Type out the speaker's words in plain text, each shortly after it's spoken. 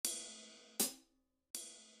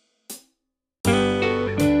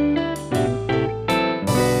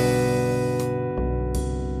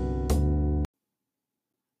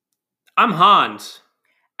I'm Hans.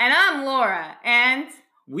 And I'm Laura, and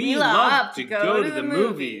we love to go to the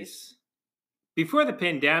movies. Before the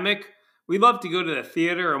pandemic, we loved to go to the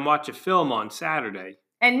theater and watch a film on Saturday.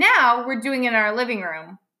 And now we're doing it in our living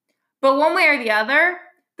room. But one way or the other,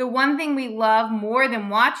 the one thing we love more than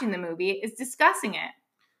watching the movie is discussing it.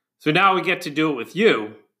 So now we get to do it with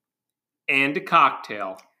you and a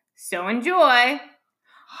cocktail. So enjoy.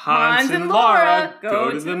 Hans and Laura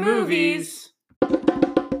go to the movies.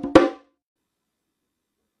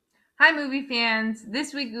 Hi, movie fans.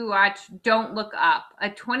 This week we watched Don't Look Up, a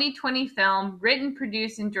 2020 film written,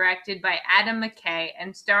 produced, and directed by Adam McKay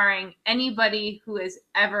and starring anybody who has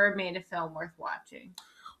ever made a film worth watching.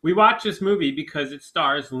 We watched this movie because it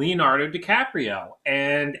stars Leonardo DiCaprio.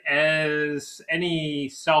 And as any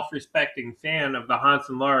self-respecting fan of the Hans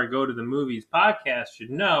and Laura Go to the Movies podcast should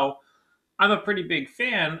know, I'm a pretty big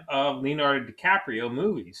fan of Leonardo DiCaprio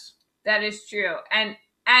movies. That is true. And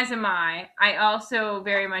as am I. I also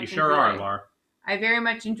very much You sure are, Laura. I very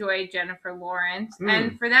much enjoy Jennifer Lawrence.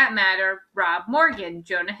 And for that matter, Rob Morgan,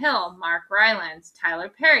 Jonah Hill, Mark Rylance, Tyler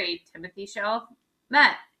Perry, Timothy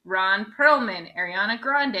Chalamet, Ron Perlman, Ariana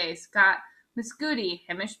Grande, Scott Mescudi,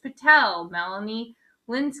 Himesh Patel, Melanie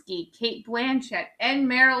Linsky, Kate Blanchett, and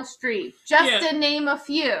Meryl Streep, just to name a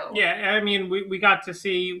few. Yeah, I mean, we got to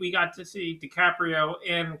see DiCaprio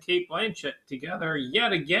and Kate Blanchett together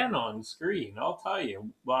yet again on screen. I'll tell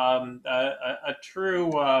you, a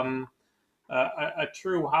true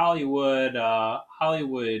Hollywood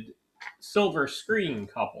silver screen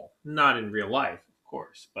couple. Not in real life, of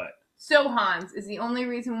course, but. So, Hans, is the only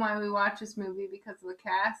reason why we watch this movie because of the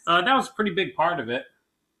cast? That was a pretty big part of it.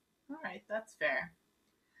 All right, that's fair.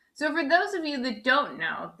 So for those of you that don't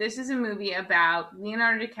know, this is a movie about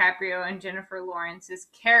Leonardo DiCaprio and Jennifer Lawrence's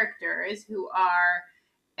characters who are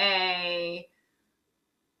a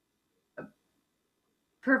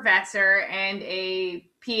professor and a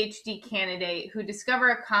PhD candidate who discover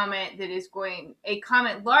a comet that is a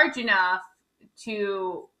comet large enough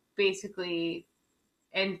to basically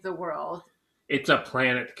end the world. It's a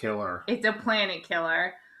planet killer.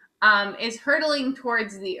 Is hurtling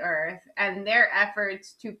towards the Earth, and their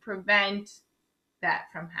efforts to prevent that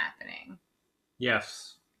from happening.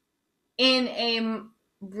 Yes. In a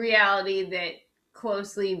reality that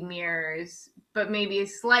closely mirrors, but maybe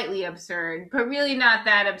is slightly absurd, but really not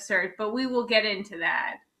that absurd, but we will get into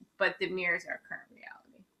that, but that mirrors our current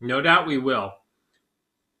reality. No doubt we will.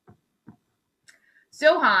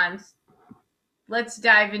 So, Hans, let's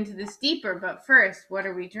dive into this deeper, but first, what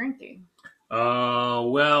are we drinking?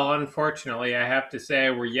 Well, unfortunately, I have to say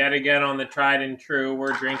we're yet again on the tried and true.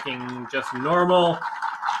 We're drinking just normal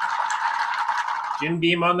Jim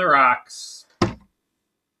Beam on the rocks.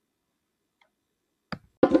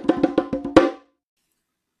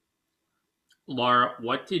 Laura,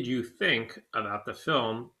 what did you think about the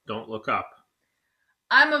film Don't Look Up?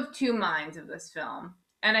 I'm of two minds of this film,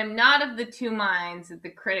 and I'm not of the two minds that the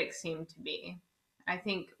critics seem to be. I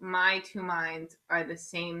think my two minds are the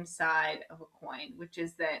same side of a coin, which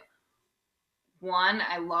is that, one,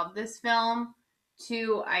 I love this film.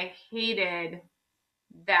 Two, I hated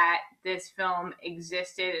that this film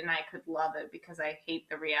existed and I could love it because I hate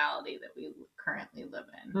the reality that we currently live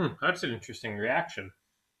in. That's an interesting reaction.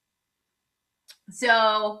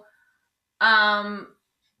 So,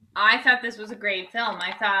 I thought this was a great film.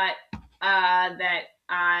 I thought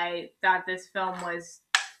this film was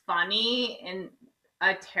funny and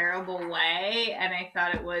a terrible way, and I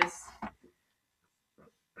thought it was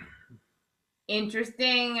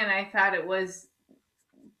interesting, and I thought it was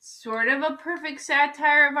sort of a perfect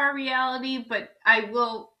satire of our reality. But I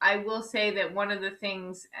will say that one of the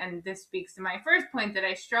things, and this speaks to my first point that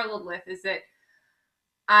I struggled with, is that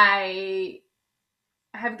I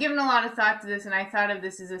have given a lot of thought to this, and I thought of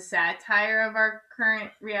this as a satire of our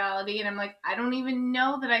current reality, and I'm like, I don't even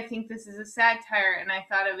know that I think this is a satire, and I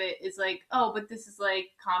thought of it as like, oh, but this is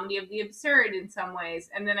like comedy of the absurd in some ways,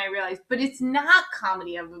 and then I realized, but it's not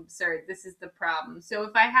comedy of absurd. This is the problem.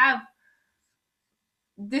 So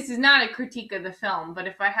this is not a critique of the film, but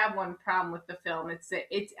if I have one problem with the film, it's that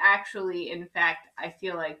it's actually, in fact, I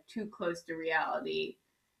feel like too close to reality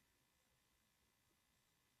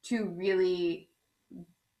to really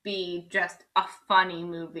be just a funny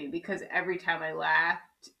movie, because every time I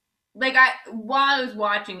laughed, while I was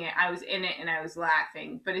watching it, I was in it and I was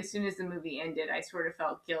laughing, but as soon as the movie ended, I sort of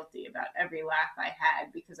felt guilty about every laugh I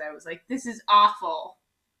had because I was like, this is awful.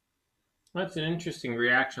 That's an interesting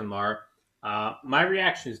reaction, Laura. My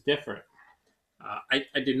reaction is different. I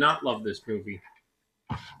did not love this movie.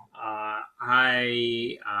 I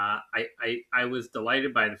was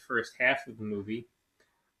delighted by the first half of the movie,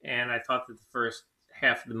 and I thought that the first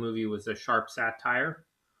half of the movie was a sharp satire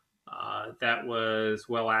that was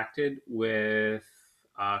well acted with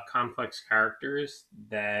complex characters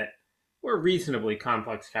that were reasonably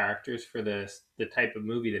complex characters for the type of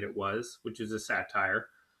movie that it was, which is a satire,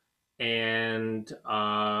 and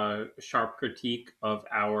sharp critique of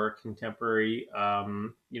our contemporary,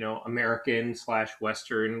 American slash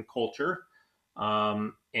Western culture,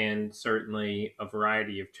 and certainly a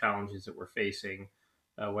variety of challenges that we're facing,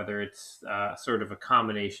 whether it's sort of a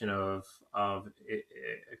combination of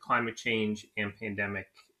climate change and pandemic,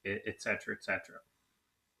 et cetera, et cetera.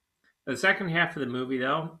 The second half of the movie,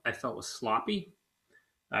 though, I felt was sloppy.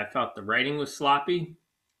 I felt the writing was sloppy,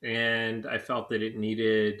 and I felt that it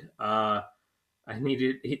needed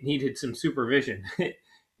some supervision.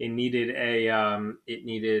 It needed a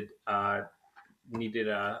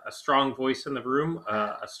strong voice in the room,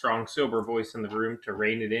 a strong sober voice in the room to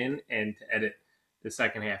rein it in and to edit the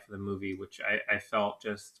second half of the movie, which I felt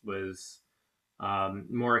just was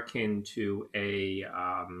more akin to a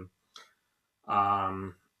um,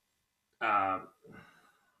 uh,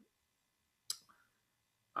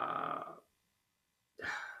 uh,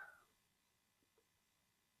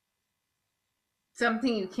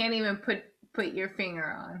 Something you can't even put your finger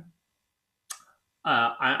on.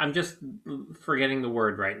 I'm just forgetting the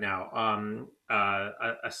word right now.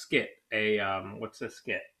 A skit. What's a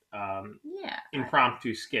skit? Yeah.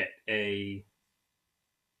 Impromptu skit. An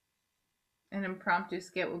impromptu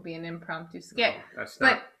skit would be an impromptu skit. No, that's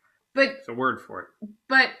not. But it's a word for it.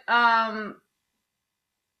 But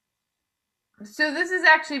so this is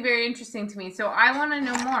actually very interesting to me. So I want to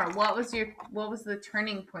know more. What was the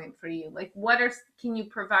turning point for you? Like, can you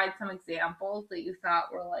provide some examples that you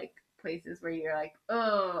thought were like places where you're like,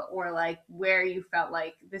 oh, or like where you felt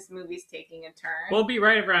like this movie's taking a turn? Well, it'll be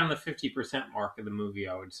right around the 50% mark of the movie,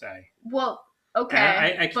 I would say. Well,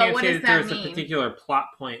 okay. I can't say that there's a particular plot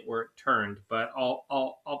point where it turned, but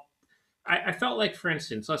I felt like, for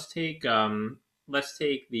instance, let's take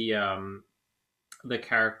the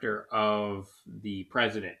character of the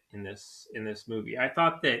president in this movie. I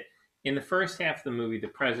thought that in the first half of the movie, the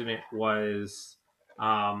president was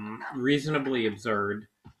reasonably absurd,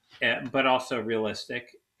 but also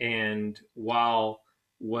realistic, and while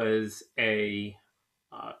was a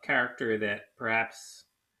character that perhaps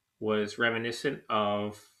was reminiscent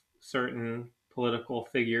of certain political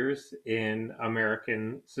figures in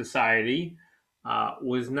American society,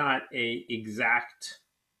 was not a exact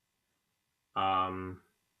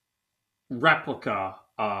replica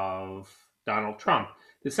of Donald Trump.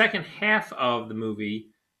 The second half of the movie,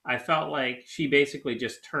 I felt like she basically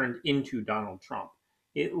just turned into Donald Trump.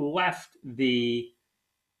 It left the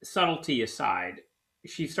subtlety aside.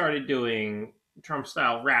 She started doing Trump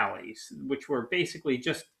style rallies, which were basically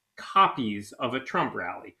just copies of a Trump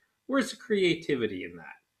rally. Where's the creativity in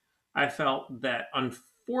that? I felt that,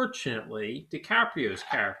 unfortunately, DiCaprio's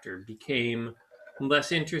character became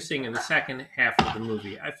less interesting in the second half of the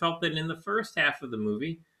movie. I felt that in the first half of the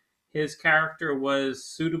movie, his character was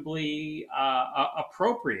suitably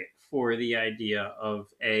appropriate for the idea of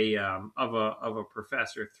a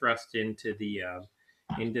professor thrust into the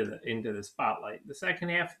spotlight. The second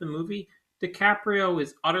half of the movie, DiCaprio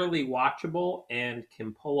is utterly watchable and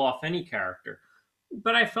can pull off any character,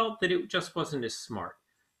 but I felt that it just wasn't as smart.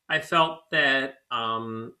 I felt that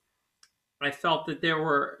there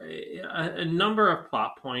were a number of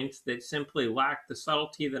plot points that simply lacked the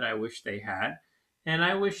subtlety that I wish they had. And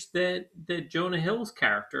I wish that Jonah Hill's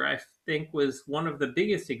character, I think, was one of the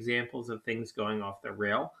biggest examples of things going off the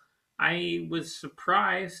rail. I was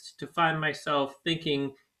surprised to find myself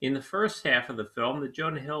thinking in the first half of the film that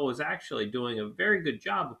Jonah Hill was actually doing a very good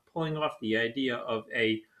job of pulling off the idea of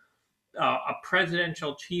a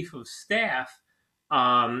presidential chief of staff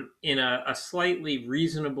in a slightly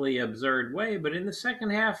reasonably absurd way. But in the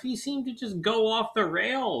second half, he seemed to just go off the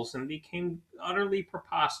rails and became utterly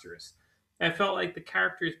preposterous. I felt like the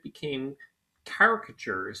characters became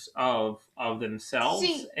caricatures of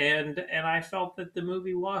themselves, and I felt that the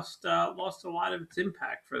movie lost a lot of its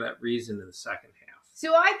impact for that reason in the second half.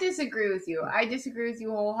 So I disagree with you. I disagree with you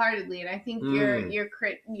wholeheartedly, and I think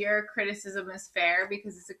your criticism is fair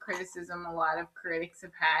because it's a criticism a lot of critics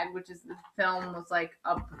have had, which is the film was like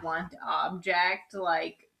a blunt object,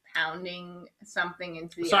 like pounding something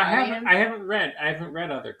into the audience. I haven't read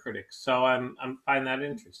other critics, so I'm find that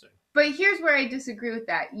interesting. But here's where I disagree with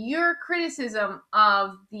that. Your criticism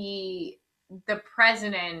of the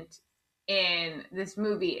president in this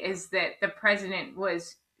movie is that the president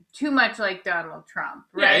was too much like Donald Trump,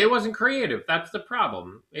 right? Yeah, it wasn't creative. That's the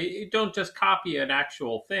problem. You don't just copy an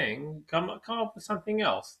actual thing. Come up with something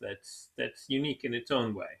else that's unique in its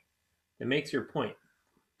own way that makes your point.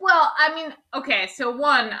 Well, I mean, okay, so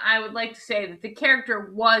one, I would like to say that the character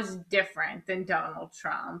was different than Donald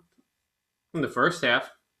Trump. In the first half.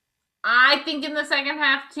 I think in the second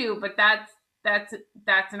half too, but that's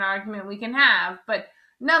that's an argument we can have. But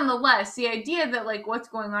nonetheless, the idea that like what's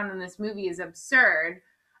going on in this movie is absurd.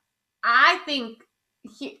 I think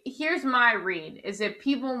here's my read is that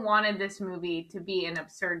people wanted this movie to be an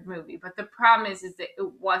absurd movie, but the problem is that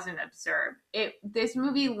it wasn't absurd. This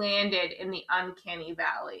movie landed in the uncanny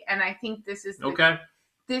valley, and I think Okay.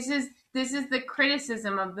 this is the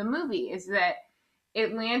criticism of the movie is that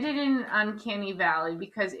it landed in an uncanny valley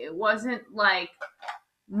because it wasn't like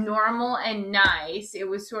normal and nice. It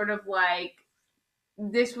was sort of like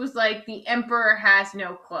this was like the emperor has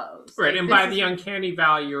no clothes. Right, Like and this by is the uncanny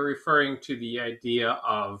valley, you're referring to the idea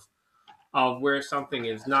of where something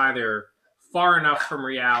is neither far enough from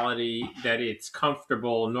reality that it's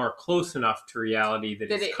comfortable, nor close enough to reality that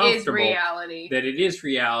that it's it is comfortable. reality. That it is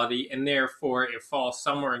reality, and therefore it falls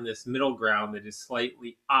somewhere in this middle ground that is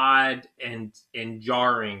slightly odd and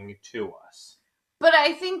jarring to us. But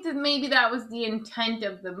I think that maybe that was the intent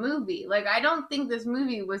of the movie. Like I don't think this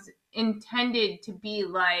movie was intended to be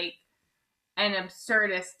like an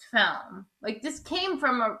absurdist film. Like this came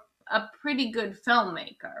from a pretty good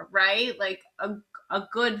filmmaker, right? Like a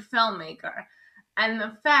good filmmaker. And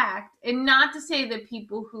the fact, and not to say that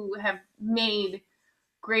people who have made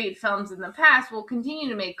great films in the past will continue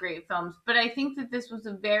to make great films, but I think that this was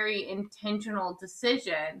a very intentional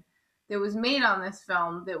decision that was made on this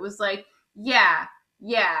film that was like, yeah,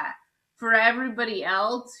 for everybody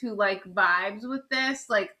else who like vibes with this,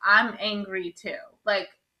 like I'm angry too. Like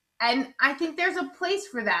and I think there's a place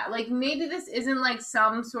for that. Like maybe this isn't like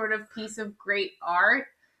some sort of piece of great art,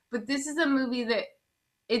 but this is a movie that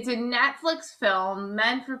it's a Netflix film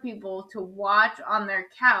meant for people to watch on their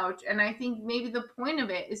couch. And I think maybe the point of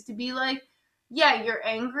it is to be like, yeah, you're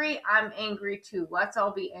angry. I'm angry too. Let's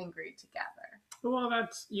all be angry together. Well,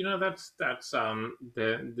 that's the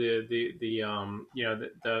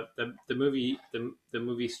movie the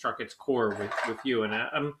movie struck its core with you, and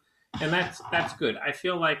that's good. I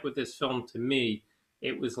feel like with this film, to me,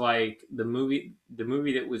 it was like the movie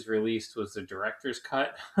that was released was the director's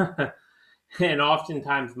cut. And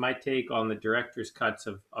oftentimes my take on the director's cuts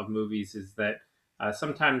of movies is that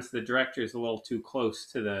sometimes the director is a little too close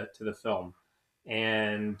to the film,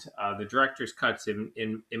 and the director's cuts,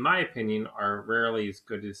 in my opinion, are rarely as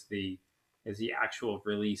good as the actual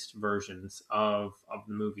released versions of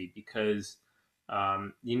the movie, because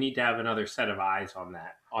you need to have another set of eyes on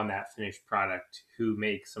that finished product, who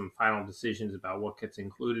make some final decisions about what gets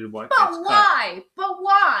included, what gets But cut. why? But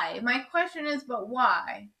why? My question is, but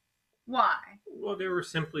why? Why? Well, there were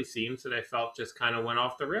simply scenes that I felt just kind of went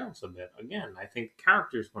off the rails a bit. Again, I think the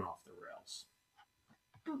characters went off the rails.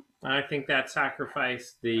 And I think that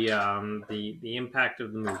sacrificed the impact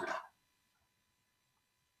of the movie.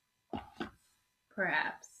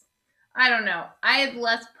 Perhaps. I don't know. I had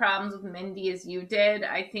less problems with Mindy as you did.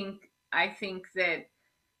 I think that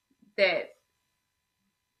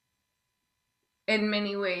in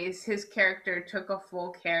many ways his character took a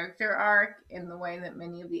full character arc in the way that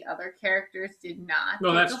many of the other characters did not. No,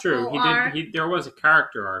 take that's a true. full He arc. did. There was a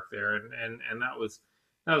character arc there, and that was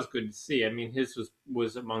good to see. I mean, his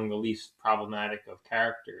was among the least problematic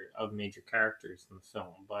of major characters in the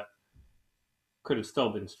film, but could have still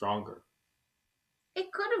been stronger.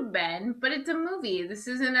 It could have been, but it's a movie. This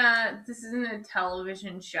isn't a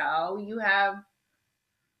television show. You have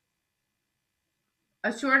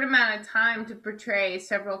a short amount of time to portray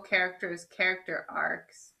several characters' character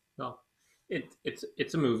arcs. Well,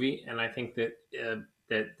 it's a movie, and I think that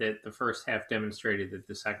that the first half demonstrated that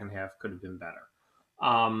the second half could have been better.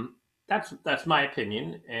 That's my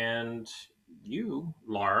opinion, and you,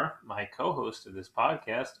 Laura, my co-host of this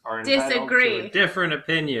podcast, are entitled Disagree. to a different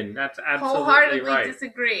opinion. That's absolutely Wholeheartedly right.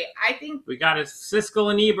 disagree. I think We got a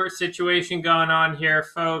Siskel and Ebert situation going on here,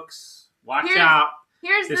 folks. Watch Here's- out.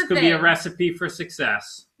 here's This the could thing. be a recipe for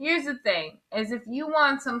success. Here's the thing: is if you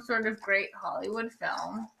want some sort of great Hollywood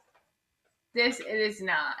film, it is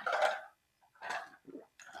not.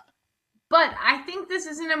 But I think this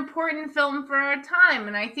is an important film for our time,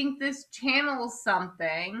 and I think this channels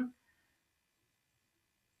something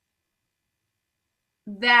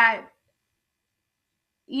that,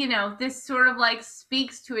 this sort of like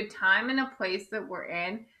speaks to a time and a place that we're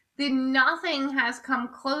in that nothing has come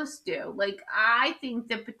close to. Like, I think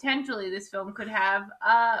that potentially this film could have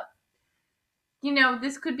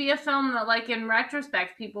this could be a film that, like, in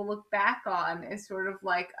retrospect, people look back on as sort of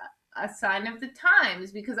like a sign of the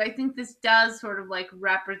times, because I think this does sort of like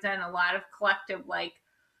represent a lot of collective, like,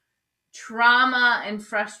 trauma and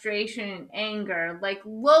frustration and anger, like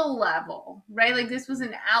low level, right? Like this was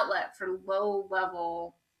an outlet for low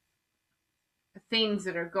level things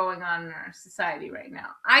that are going on in our society right now.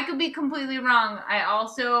 I could be completely wrong. I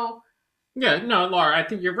also Yeah, no, Laura, I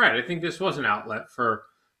think you're right. I think this was an outlet for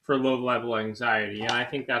low level anxiety, and I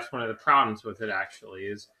think that's one of the problems with it. Actually,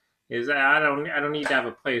 is that I don't need to have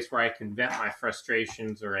a place where I can vent my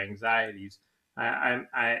frustrations or anxieties.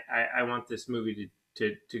 I want this movie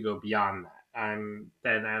to go beyond that. And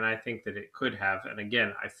I think that it could have. And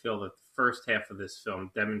again, I feel that the first half of this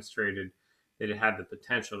film demonstrated that it had the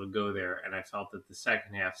potential to go there, and I felt that the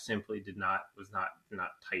second half simply did not was not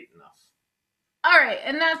tight enough. all right,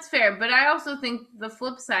 and that's fair, but I also think the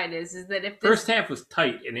flip side is that if this First half was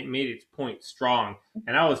tight and it made its point strong,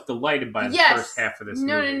 and I was delighted by the yes, first half of this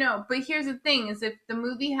no, movie. no, but here's the thing: is if the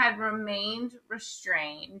movie had remained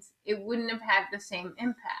restrained, it wouldn't have had the same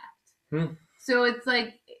impact. So it's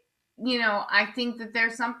like, I think that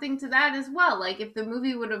there's something to that as well. Like if the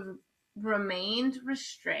movie would have remained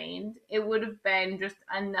restrained, it would have been just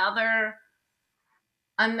another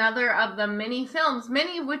of the mini films,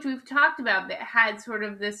 many of which we've talked about, that had sort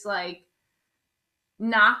of this like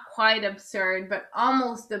not quite absurd but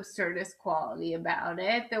almost absurdist quality about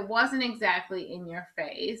it that wasn't exactly in your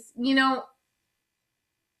face.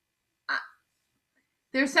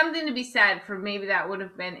 There's something to be said for maybe that would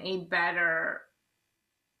have been a better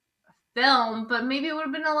film, but maybe it would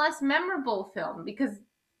have been a less memorable film because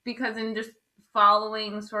in just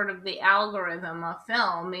following sort of the algorithm of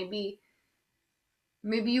film, maybe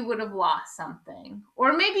you would have lost something,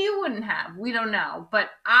 or maybe you wouldn't have. We don't know, but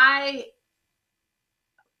I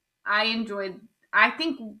enjoyed. I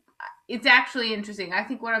think it's actually interesting. I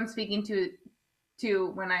think what I'm speaking to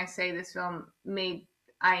when I say this film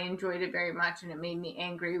I enjoyed it very much and it made me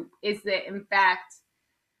angry is that in fact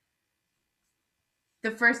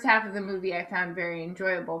the first half of the movie I found very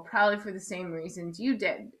enjoyable, probably for the same reasons you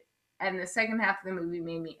did. And the second half of the movie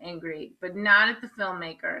made me angry, but not at the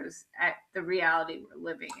filmmakers, at the reality we're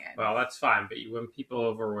living in. Well, that's fine, but you win people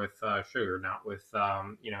over with sugar, not with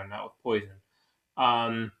not with poison.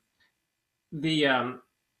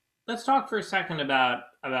 Let's talk for a second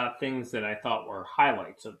about things that I thought were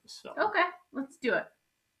highlights of this film. Okay, let's do it.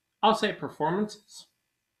 I'll say performances.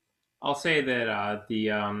 I'll say that I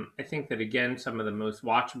think that again some of the most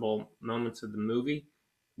watchable moments of the movie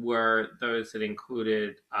were those that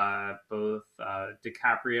included both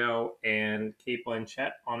DiCaprio and Cate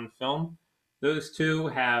Blanchett on film. Those two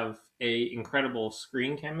have a incredible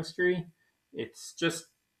screen chemistry. It's just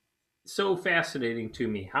so fascinating to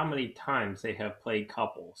me how many times they have played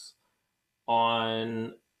couples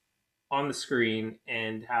on the screen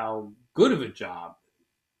and how good of a job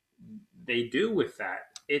they do with that.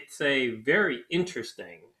 It's a very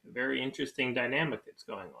interesting dynamic that's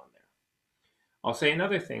going on there. I'll say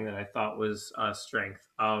another thing that I thought was a strength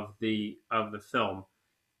of the film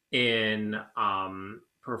in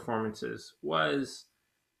performances was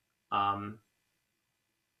Timothy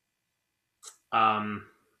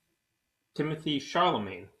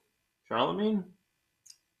Chalamet. Charlemagne?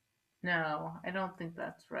 No, I don't think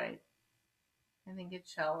that's right. I think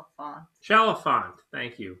it's Chalfant. Chalfant,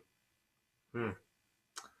 thank you.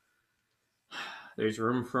 There's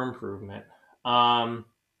room for improvement.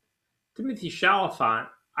 Timothy Chalamet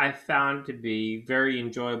I found to be very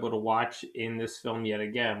enjoyable to watch in this film yet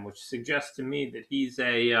again, which suggests to me that he's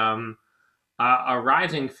a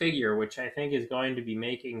rising figure, which I think is going to be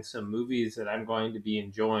making some movies that I'm going to be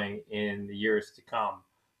enjoying in the years to come.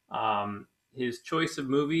 His choice of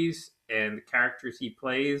movies and the characters he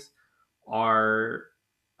plays are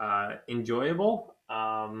enjoyable.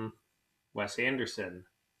 Wes Anderson,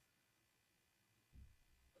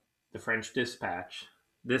 The French Dispatch,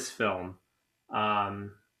 this film.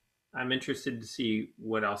 I'm interested to see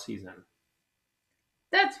what else he's in.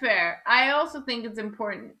 That's fair. I also think it's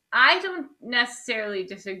important. I don't necessarily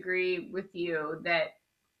disagree with you that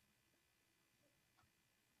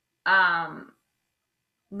the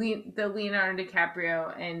Leonardo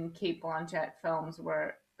DiCaprio and Cate Blanchett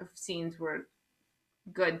scenes were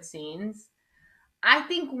good scenes. I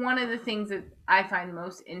think one of the things that I find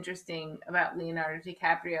most interesting about Leonardo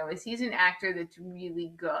DiCaprio is he's an actor that's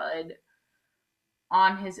really good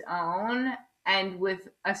on his own and with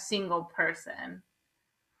a single person.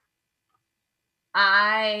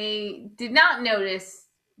 I did not notice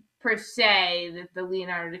per se that the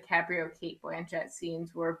Leonardo DiCaprio Cate Blanchett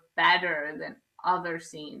scenes were better than other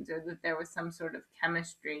scenes or that there was some sort of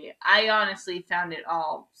chemistry. I honestly found it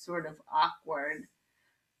all sort of awkward,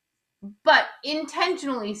 but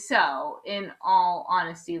intentionally so, in all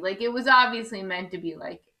honesty. Like it was obviously meant to be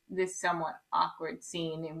like this somewhat awkward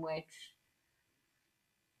scene in which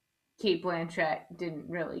Cate Blanchett didn't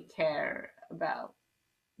really care about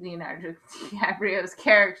Leonardo DiCaprio's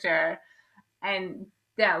character, and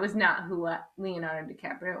that was not who Leonardo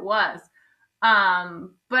DiCaprio was.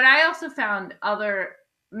 But I also found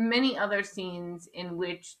many other scenes in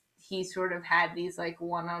which he sort of had these like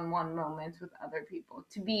one-on-one moments with other people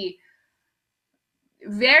to be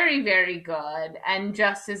very, very good and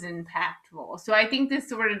just as impactful. So I think this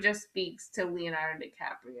sort of just speaks to Leonardo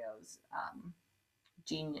DiCaprio's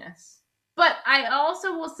genius. But I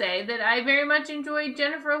also will say that I very much enjoyed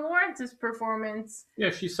Jennifer Lawrence's performance. Yeah,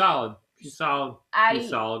 she's solid. She's solid. She's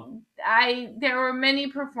solid. There were many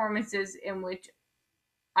performances in which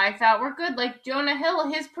I thought were good. Like Jonah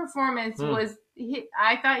Hill, his performance was...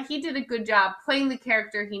 I thought he did a good job playing the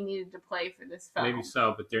character he needed to play for this film. Maybe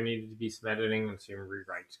so, but there needed to be some editing and some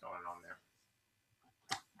rewrites going on there.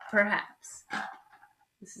 Perhaps.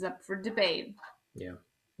 This is up for debate. Yeah.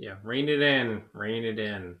 Yeah. Rein it in. Rein it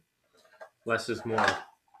in. Less is more.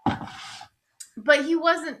 But he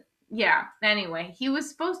wasn't... Yeah, anyway. He was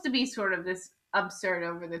supposed to be sort of this absurd,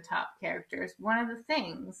 over-the-top character. It's one of the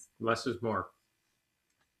things. Less is more.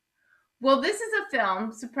 Well, this is a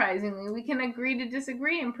film, surprisingly, we can agree to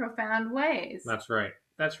disagree in profound ways. That's right.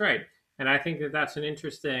 That's right. And I think that that's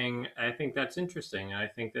interesting. I think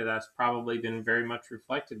that that's probably been very much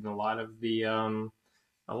reflected in a lot of the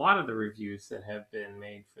reviews that have been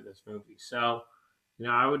made for this movie. So,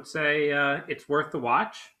 I would say it's worth the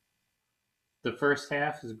watch. The first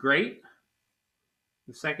half is great.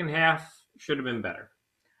 The second half should have been better.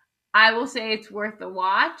 I will say it's worth the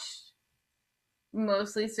watch.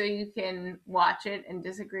 Mostly so you can watch it and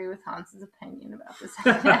disagree with Hans's opinion about this.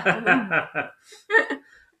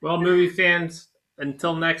 Well, movie fans,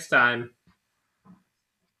 until next time.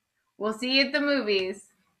 We'll see you at the movies.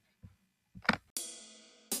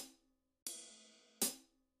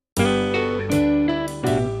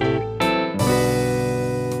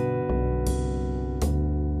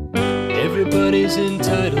 Everybody's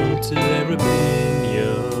entitled to their opinion.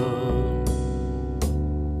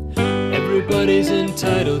 Everybody's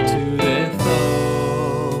entitled to their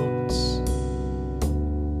thoughts.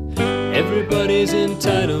 Everybody's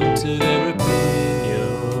entitled to their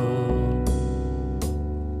opinion.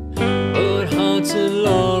 But Hans and